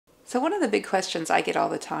So one of the big questions I get all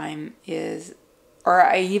the time is, or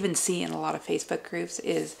I even see in a lot of Facebook groups,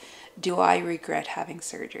 is, do I regret having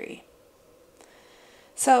surgery?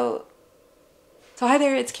 So hi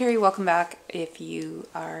there, it's Carey. Welcome back. If you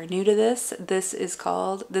are new to this, this is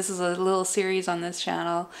a little series on this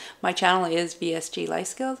channel. My channel is VSG Life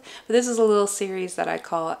Skills, but this is a little series that I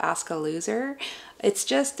call Ask a Loser. It's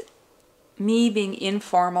just me being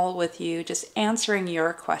informal with you, just answering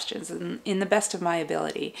your questions in the best of my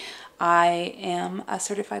ability. I am a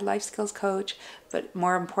certified life skills coach, but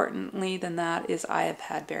more importantly than that is I have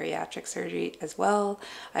had bariatric surgery as well.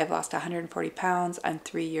 I've lost 140 pounds. I'm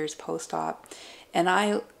 3 years post-op. And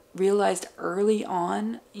I realized early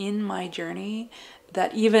on in my journey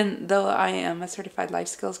that even though I am a certified life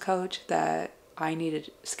skills coach, that I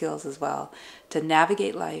needed skills as well to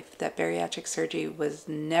navigate life, that bariatric surgery was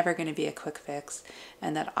never going to be a quick fix,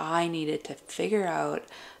 and that I needed to figure out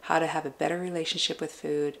how to have a better relationship with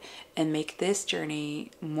food and make this journey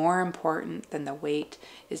more important than the weight,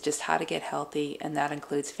 is just how to get healthy, and that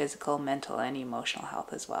includes physical, mental, and emotional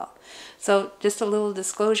health as well. So just a little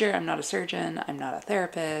disclosure, I'm not a surgeon, I'm not a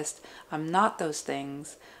therapist, I'm not those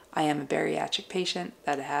things. I am a bariatric patient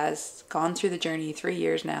that has gone through the journey 3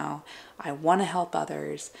 years now. I want to help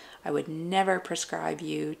others. I would never prescribe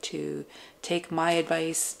you to take my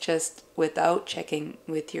advice just without checking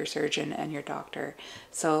with your surgeon and your doctor.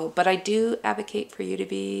 But I do advocate for you to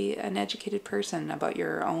be an educated person about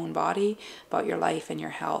your own body, about your life and your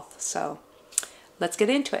health. So let's get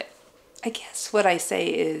into it. I guess what I say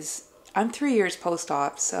is I'm 3 years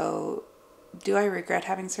post-op, so do I regret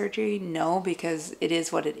having surgery? No, because it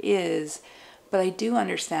is what it is. But I do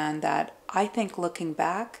understand that I think looking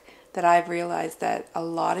back that I've realized that a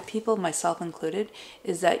lot of people, myself included,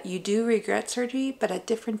 is that you do regret surgery, but at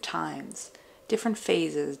different times, different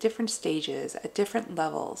phases, different stages, at different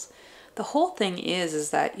levels. The whole thing is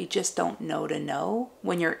that you just don't know to know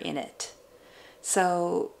when you're in it.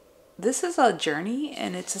 So this is a journey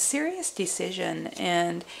and it's a serious decision,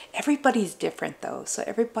 and everybody's different though. So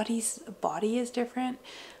everybody's body is different.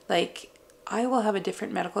 Like I will have a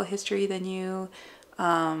different medical history than you.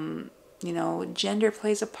 You know, gender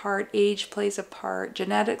plays a part, age plays a part,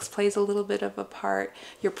 genetics plays a little bit of a part,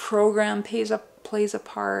 your program plays a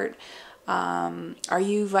part. Are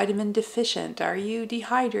you vitamin deficient? Are you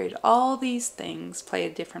dehydrated? All these things play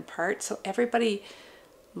a different part. So everybody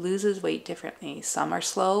loses weight differently. Some are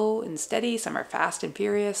slow and steady, some are fast and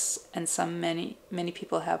furious, and many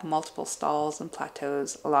people have multiple stalls and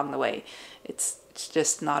plateaus along the way. It's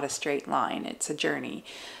just not a straight line, it's a journey.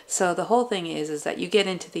 So the whole thing is that you get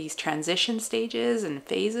into these transition stages and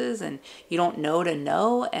phases and you don't know to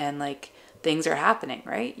know, and like things are happening,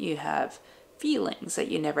 right? You have feelings that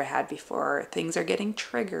you never had before, things are getting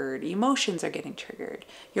triggered, emotions are getting triggered,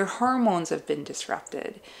 your hormones have been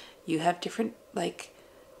disrupted, you have different like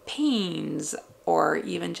pains or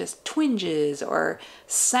even just twinges or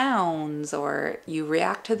sounds, or you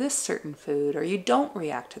react to this certain food or you don't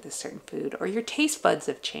react to this certain food, or your taste buds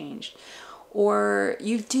have changed, or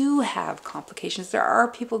you do have complications. There are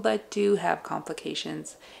people that do have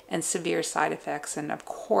complications and severe side effects, and of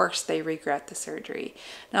course they regret the surgery.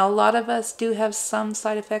 Now a lot of us do have some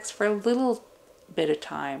side effects for a little bit of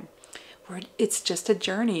time. It's just a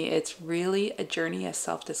journey. It's really a journey of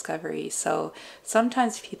self-discovery. So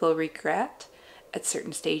sometimes people regret at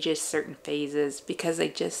certain stages, certain phases, because they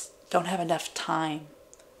just don't have enough time.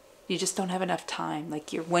 You just don't have enough time. Like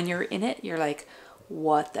when you're in it, you're like,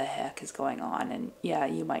 what the heck is going on? And yeah,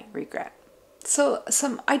 you might regret. So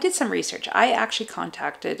I did some research. I actually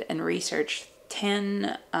contacted and researched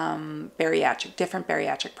 10 different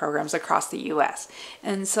bariatric programs across the US.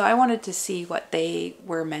 And so I wanted to see what they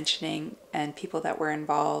were mentioning and people that were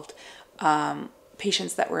involved,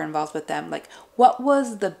 patients that were involved with them. Like what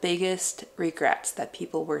was the biggest regrets that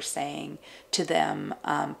people were saying to them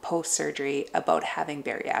post-surgery about having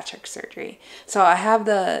bariatric surgery? So I have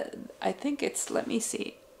I think it's, let me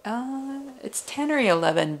see, it's 10 or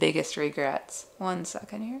 11 biggest regrets. One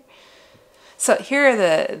second here. So here are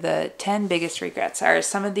the 10 biggest regrets. Are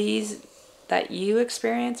some of these that you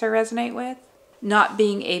experience or resonate with? Not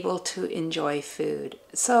being able to enjoy food.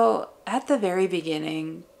 So at the very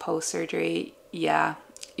beginning, post-surgery, yeah,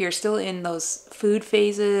 you're still in those food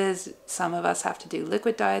phases. Some of us have to do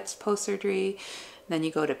liquid diets post-surgery. Then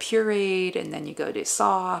you go to pureed, and then you go to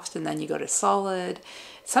soft, and then you go to solid.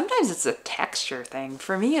 Sometimes it's a texture thing.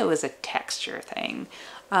 For me, it was a texture thing.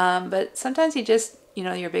 But sometimes you just, you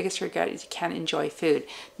know, your biggest regret is you can't enjoy food.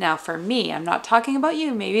 Now for me, I'm not talking about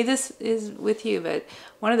you, maybe this is with you, but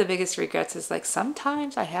one of the biggest regrets is like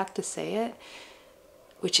sometimes I have to say it,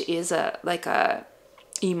 which is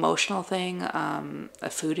emotional thing, a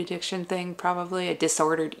food addiction thing, probably a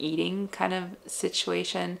disordered eating kind of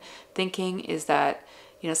situation thinking, is that,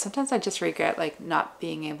 you know, sometimes I just regret like not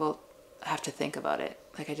being able to have to think about it.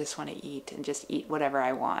 Like I just want to eat and just eat whatever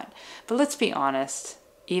I want. But let's be honest,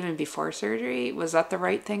 even before surgery, was that the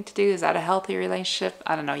right thing to do? Is that a healthy relationship?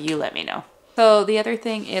 I don't know. You let me know. So the other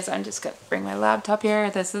thing is, I'm just going to bring my laptop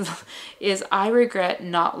here. This is I regret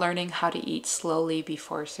not learning how to eat slowly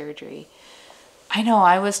before surgery. I know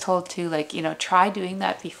I was told to, like, you know, try doing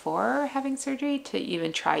that before having surgery, to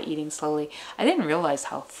even try eating slowly. I didn't realize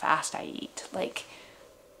how fast I eat. Like,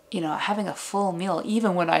 you know, having a full meal,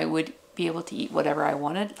 even when I would be able to eat whatever I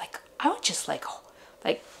wanted, like I would just like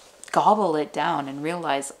gobble it down and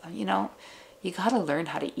realize, you know, you got to learn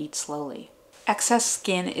how to eat slowly. Excess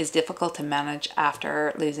skin is difficult to manage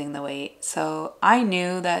after losing the weight. So I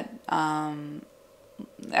knew that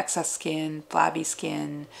excess skin, flabby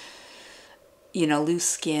skin, you know, loose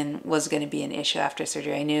skin was going to be an issue after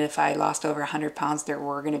surgery. I knew if I lost over 100 pounds, there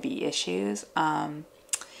were going to be issues.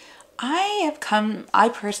 I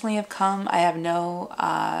personally have come, I have no,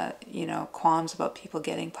 you know, qualms about people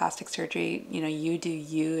getting plastic surgery. You know, you do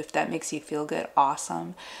you. If that makes you feel good,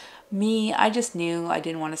 awesome. Me, I just knew I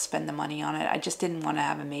didn't want to spend the money on it. I just didn't want to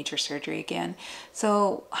have a major surgery again.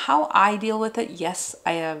 So how I deal with it, yes,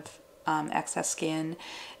 I have excess skin.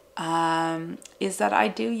 Is that I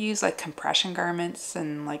do use like compression garments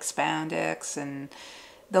and like spandex and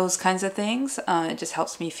those kinds of things. It just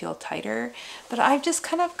helps me feel tighter. But I've just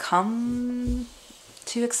kind of come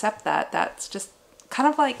to accept that. That's just kind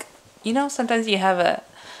of like, you know, sometimes you have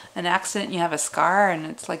an accident, you have a scar, and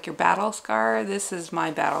it's like your battle scar. This is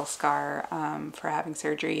my battle scar for having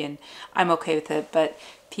surgery, and I'm okay with it. But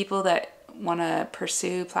people that want to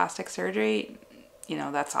pursue plastic surgery, you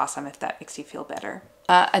know, that's awesome if that makes you feel better.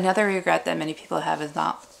 Another regret that many people have is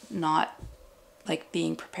not like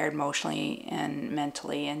being prepared emotionally and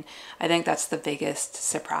mentally. And I think that's the biggest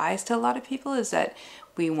surprise to a lot of people, is that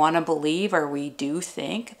we want to believe, or we do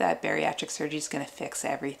think, that bariatric surgery is going to fix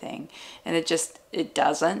everything. And it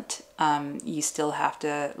doesn't. You still have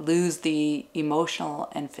to lose the emotional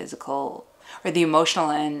and physical, or the emotional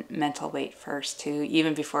and mental weight first too,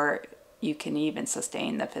 even before you can even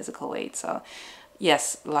sustain the physical weight. So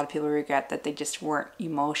yes, a lot of people regret that they just weren't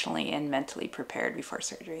emotionally and mentally prepared before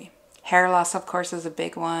surgery. Hair loss, of course, is a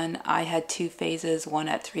big one. I had 2 phases, one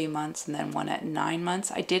at 3 months and then one at 9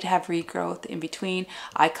 months. I did have regrowth in between.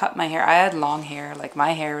 I cut my hair. I had long hair, like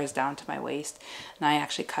my hair was down to my waist, and I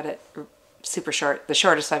actually cut it super short, the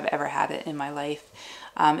shortest I've ever had it in my life.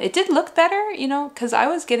 It did look better, you know, because I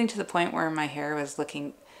was getting to the point where my hair was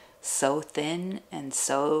looking so thin and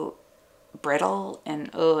so brittle, and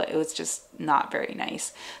it was just not very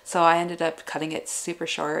nice. So I ended up cutting it super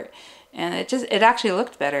short, and it actually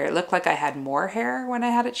looked better. It looked like I had more hair when I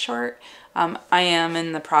had it short. I am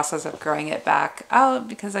in the process of growing it back out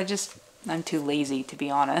because I'm too lazy, to be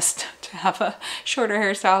honest, to have a shorter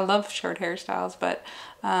hairstyle. I love short hairstyles, but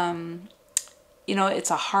you know,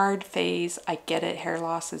 it's a hard phase. I get it. Hair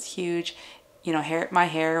loss is huge. You know, my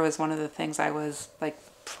hair was one of the things I was like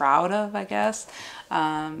proud of, I guess.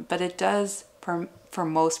 But it does, for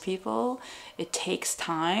most people, it takes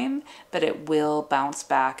time, but it will bounce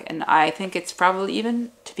back. And I think it's probably,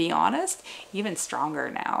 even, to be honest, even stronger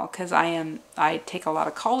now, because I take a lot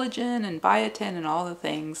of collagen and biotin and all the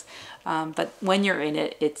things. But when you're in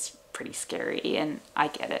it, it's pretty scary, and I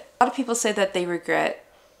get it. A lot of people say that they regret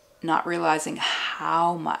not realizing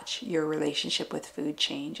how much your relationship with food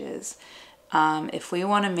changes. If we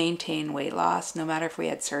want to maintain weight loss, no matter if we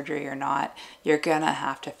had surgery or not, you're gonna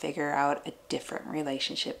have to figure out a different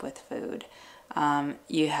relationship with food.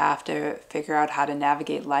 You have to figure out how to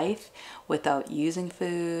navigate life without using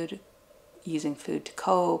food to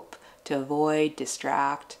cope, to avoid,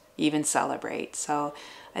 distract, even celebrate. So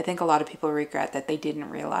I think a lot of people regret that they didn't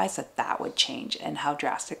realize that that would change, and how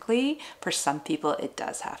drastically for some people it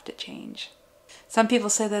does have to change. Some people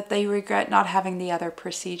say that they regret not having the other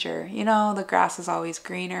procedure. You know, the grass is always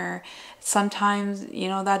greener. Sometimes, you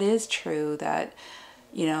know, that is true, that,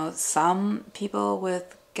 you know, some people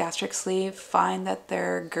with gastric sleeve find that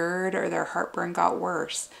their GERD or their heartburn got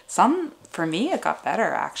worse. For me, it got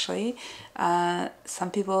better, actually.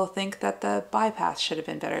 Some people think that the bypass should have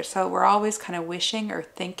been better. So we're always kind of wishing or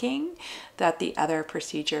thinking that the other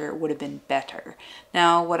procedure would have been better.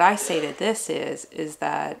 Now, what I say to this is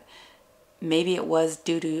that maybe it was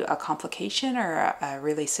due to a complication or a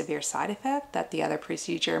really severe side effect, that the other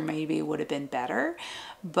procedure maybe would have been better.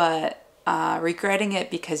 But regretting it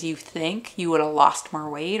because you think you would have lost more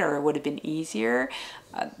weight or it would have been easier,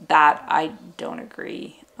 that I don't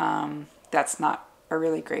agree. That's not a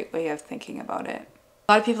really great way of thinking about it.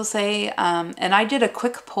 A lot of people say, and I did a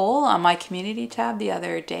quick poll on my community tab the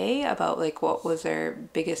other day about like what was their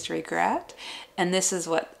biggest regret. And this is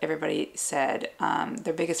what everybody said.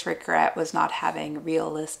 Their biggest regret was not having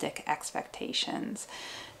realistic expectations.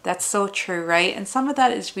 That's so true, right? And some of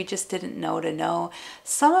that is we just didn't know to know.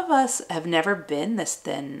 Some of us have never been this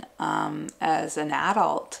thin as an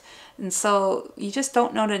adult. And so you just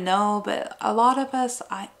don't know to know, but a lot of us,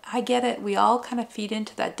 I get it. We all kind of feed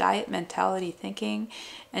into that diet mentality thinking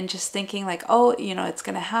and just thinking like, oh, you know, it's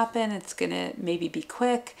going to happen. It's going to maybe be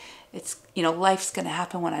quick. It's, you know, life's going to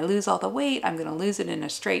happen when I lose all the weight. I'm going to lose it in a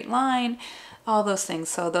straight line, all those things.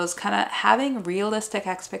 So those kind of having realistic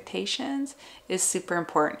expectations is super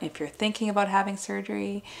important. If you're thinking about having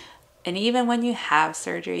surgery, and even when you have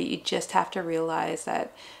surgery, you just have to realize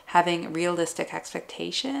that having realistic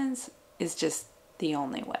expectations is just the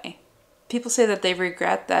only way. People say that they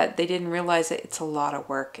regret that they didn't realize that it's a lot of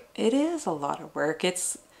work. It is a lot of work.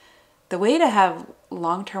 It's the way to have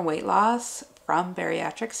long-term weight loss from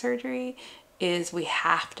bariatric surgery is we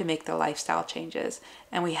have to make the lifestyle changes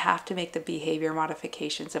and we have to make the behavior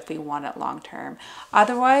modifications if we want it long-term.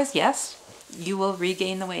 Otherwise, yes, you will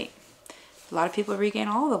regain the weight. A lot of people regain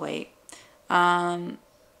all the weight.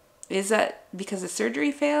 Is that because the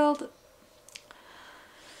surgery failed?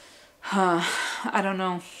 I don't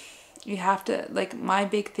know. You have to, like, my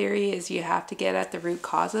big theory is you have to get at the root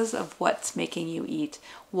causes of what's making you eat.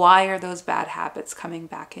 Why are those bad habits coming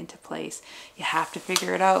back into place? You have to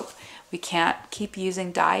figure it out. We can't keep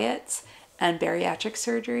using diets and bariatric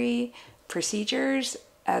surgery procedures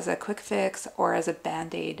as a quick fix or as a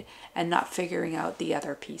band-aid and not figuring out the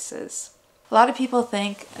other pieces. A lot of people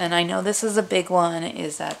think, and I know this is a big one,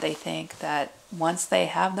 is that they think that once they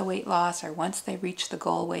have the weight loss or once they reach the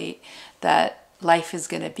goal weight, that life is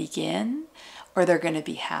going to begin or they're going to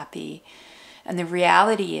be happy. And the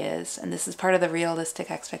reality is, and this is part of the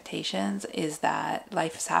realistic expectations, is that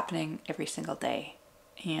life is happening every single day.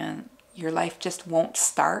 And your life just won't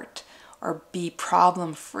start or be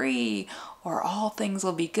problem-free or all things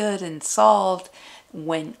will be good and solved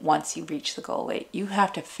once you reach the goal weight. You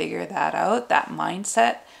have to figure that out, that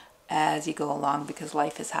mindset, as you go along, because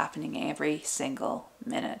life is happening every single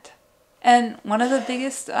minute. And one of the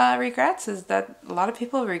biggest regrets is that a lot of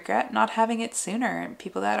people regret not having it sooner.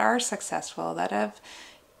 People that are successful, that have,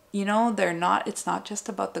 you know, it's not just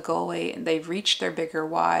about the goal weight and they've reached their bigger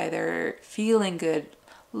why. They're feeling good,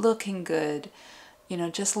 looking good, you know,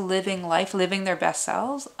 just living life, living their best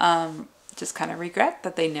selves. Just kind of regret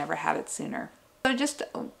that they never had it sooner. So just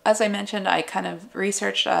as I mentioned, I kind of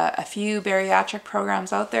researched a few bariatric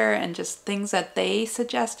programs out there and just things that they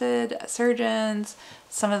suggested, surgeons,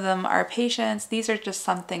 some of them are patients. These are just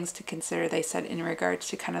some things to consider, they said, in regards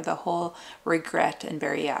to kind of the whole regret in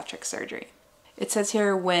bariatric surgery. It says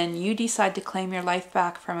here, when you decide to claim your life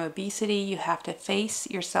back from obesity, you have to face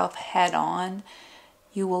yourself head on.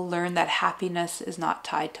 You will learn that happiness is not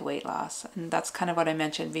tied to weight loss. And that's kind of what I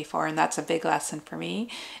mentioned before. And that's a big lesson for me,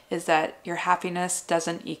 is that your happiness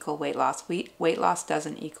doesn't equal weight loss. Weight loss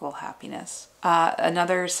doesn't equal happiness.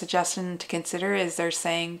 Another suggestion to consider is they're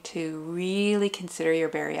saying to really consider your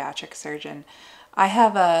bariatric surgeon. I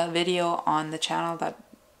have a video on the channel that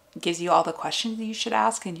gives you all the questions you should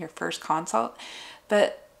ask in your first consult.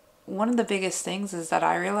 But one of the biggest things is that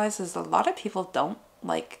I realize is a lot of people don't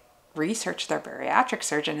research their bariatric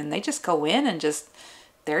surgeon and they just go in and just,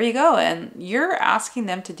 there you go. And you're asking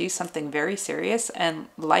them to do something very serious and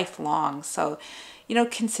lifelong. So, you know,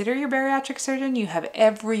 consider your bariatric surgeon. You have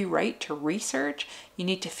every right to research. You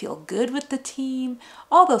need to feel good with the team,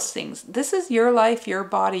 all those things. This is your life, your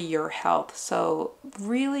body, your health. So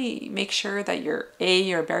really make sure that your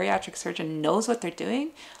bariatric surgeon knows what they're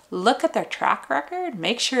doing. Look at their track record,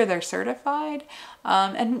 make sure they're certified,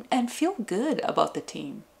 and feel good about the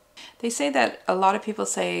team. They say that a lot of people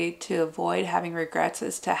say to avoid having regrets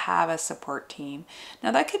is to have a support team.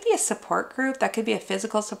 Now that could be a support group, that could be a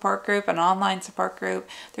physical support group, an online support group.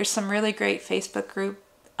 There's some really great Facebook group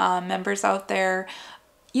members out there.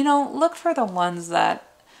 You know, look for the ones that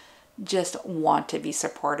just want to be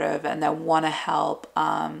supportive and that want to help,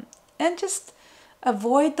 and just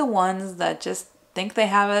avoid the ones that just think they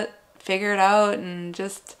have it figured out and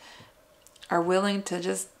just are willing to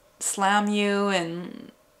just slam you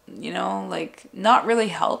and, you know, not really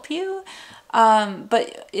help you.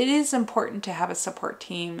 But it is important to have a support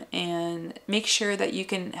team and make sure that you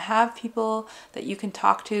can have people that you can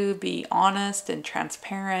talk to, be honest and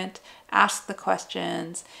transparent, ask the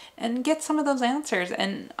questions and get some of those answers.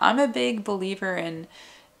 And I'm a big believer in,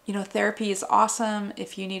 you know, therapy is awesome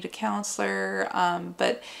if you need a counselor,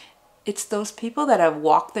 but it's those people that have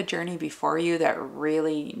walked the journey before you that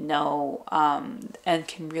really know and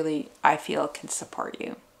can really, I feel, can support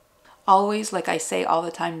you. Always, like I say all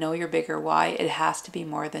the time, know your bigger why. It has to be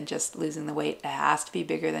more than just losing the weight. It has to be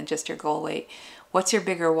bigger than just your goal weight. What's your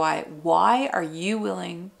bigger why? Why are you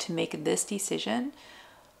willing to make this decision?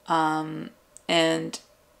 And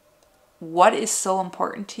what is so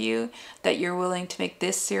important to you that you're willing to make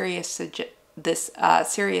this serious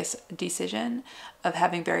decision of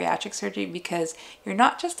having bariatric surgery? Because you're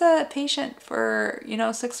not just a patient for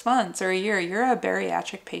 6 months or a year. You're a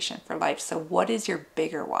bariatric patient for life. So what is your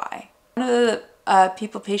bigger why? One of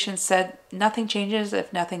the patients said, nothing changes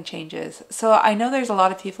if nothing changes. So I know there's a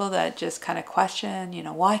lot of people that just kind of question,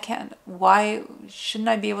 why shouldn't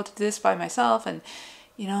I be able to do this by myself? And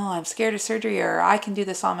I'm scared of surgery, or I can do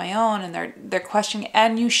this on my own. And they're questioning,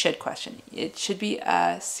 and you should question. It should be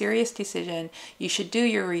a serious decision. You should do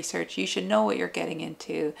your research. You should know what you're getting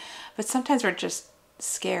into. But sometimes we're just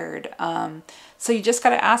scared. So you just got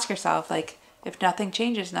to ask yourself, like, if nothing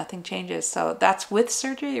changes, nothing changes. So that's with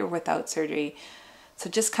surgery or without surgery. So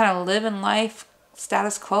just kind of live in life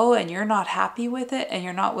status quo, and you're not happy with it, and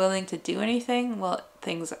you're not willing to do anything, well,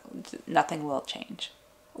 nothing will change.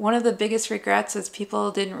 One of the biggest regrets is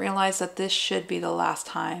people didn't realize that this should be the last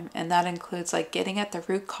time. And that includes like getting at the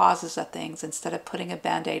root causes of things instead of putting a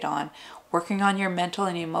band-aid on, working on your mental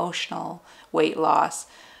and emotional weight loss,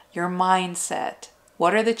 your mindset.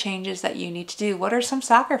 What are the changes that you need to do? What are some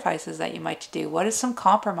sacrifices that you might do? What is some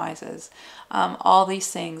compromises? All these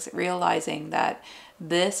things, realizing that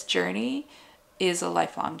this journey is a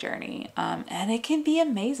lifelong journey. And it can be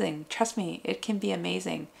amazing. Trust me, it can be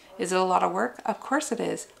amazing. Is it a lot of work? Of course it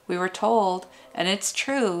is. We were told, and it's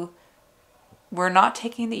true, we're not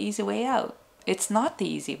taking the easy way out. It's not the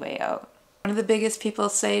easy way out. One of the biggest people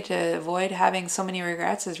say to avoid having so many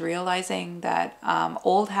regrets is realizing that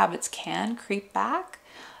old habits can creep back,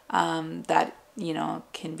 that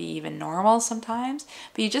can be even normal sometimes,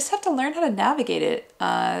 but you just have to learn how to navigate it.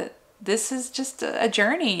 This is just a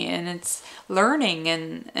journey, and it's learning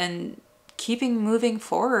and keeping moving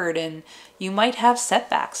forward, and you might have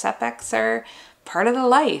setbacks. Setbacks are part of the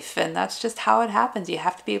life, and that's just how it happens. You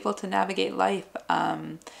have to be able to navigate life.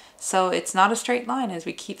 So it's not a straight line, as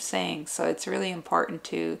we keep saying. So it's really important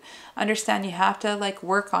to understand you have to like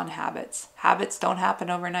work on habits. Habits don't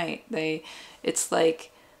happen overnight. It's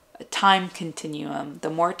like a time continuum.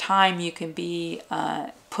 The more time you can be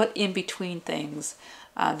put in between things,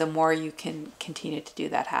 the more you can continue to do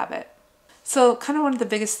that habit. So kind of one of the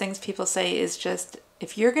biggest things people say is just,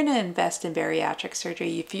 if you're going to invest in bariatric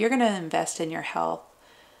surgery, if you're going to invest in your health,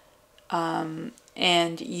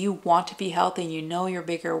 and you want to be healthy and you know your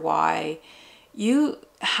bigger why, you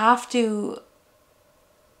have to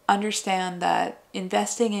understand that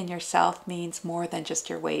investing in yourself means more than just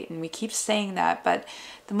your weight. And we keep saying that, but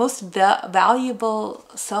the most valuable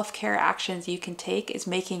self-care actions you can take is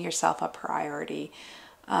making yourself a priority.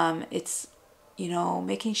 It's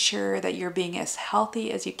making sure that you're being as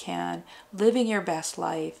healthy as you can, living your best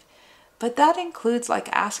life. But that includes like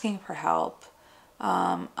asking for help,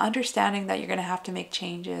 understanding that you're going to have to make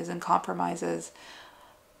changes and compromises,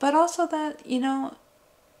 but also that,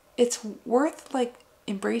 it's worth like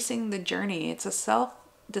embracing the journey. It's a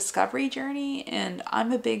self-discovery journey. And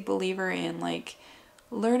I'm a big believer in like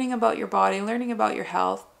learning about your body, learning about your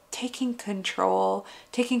health, taking control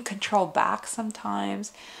back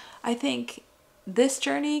sometimes. I think this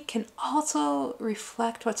journey can also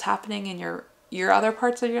reflect what's happening in your other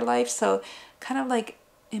parts of your life. So kind of like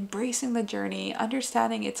embracing the journey,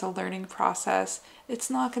 understanding it's a learning process. It's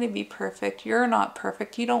not going to be perfect. You're not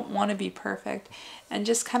perfect. You don't want to be perfect. And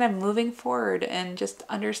just kind of moving forward and just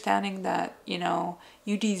understanding that,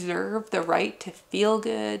 you deserve the right to feel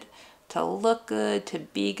good, to look good, to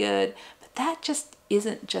be good. But that just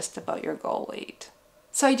isn't just about your goal weight.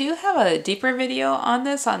 So I do have a deeper video on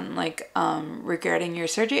this, on like regarding your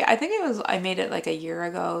surgery. I think I made it like a year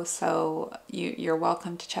ago, so you're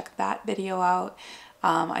welcome to check that video out.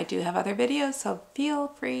 I do have other videos, so feel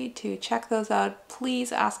free to check those out.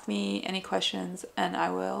 Please ask me any questions and I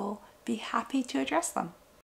will be happy to address them.